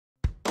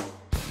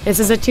This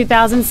is a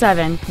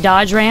 2007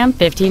 Dodge Ram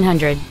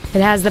 1500.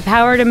 It has the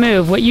power to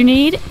move what you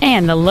need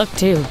and the look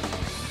too.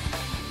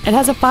 It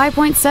has a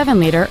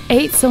 5.7-liter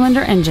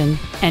 8-cylinder engine,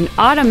 an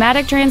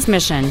automatic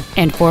transmission,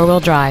 and 4-wheel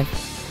drive.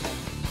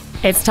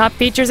 Its top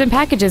features and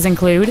packages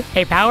include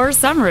a power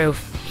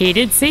sunroof,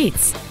 heated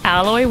seats,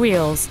 alloy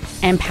wheels,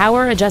 and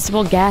power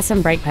adjustable gas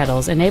and brake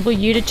pedals enable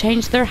you to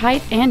change their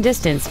height and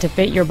distance to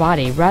fit your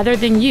body rather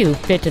than you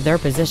fit to their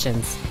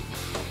positions.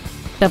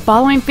 The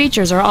following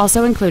features are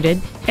also included: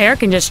 air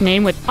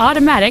conditioning with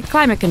automatic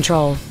climate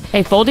control,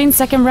 a folding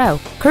second row,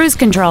 cruise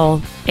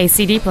control, a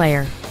CD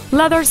player,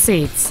 leather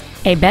seats,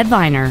 a bed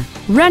liner,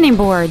 running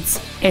boards,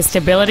 a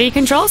stability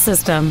control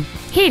system,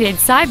 heated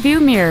side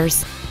view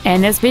mirrors,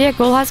 and this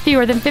vehicle has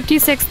fewer than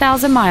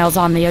 56,000 miles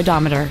on the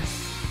odometer.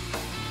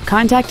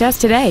 Contact us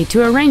today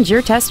to arrange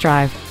your test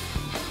drive.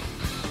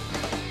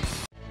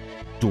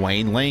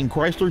 Dwayne Lane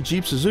Chrysler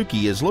Jeep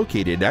Suzuki is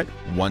located at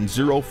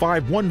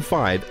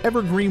 10515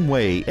 Evergreen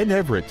Way in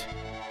Everett.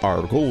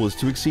 Our goal is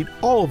to exceed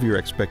all of your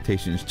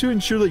expectations to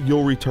ensure that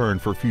you'll return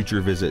for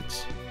future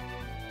visits.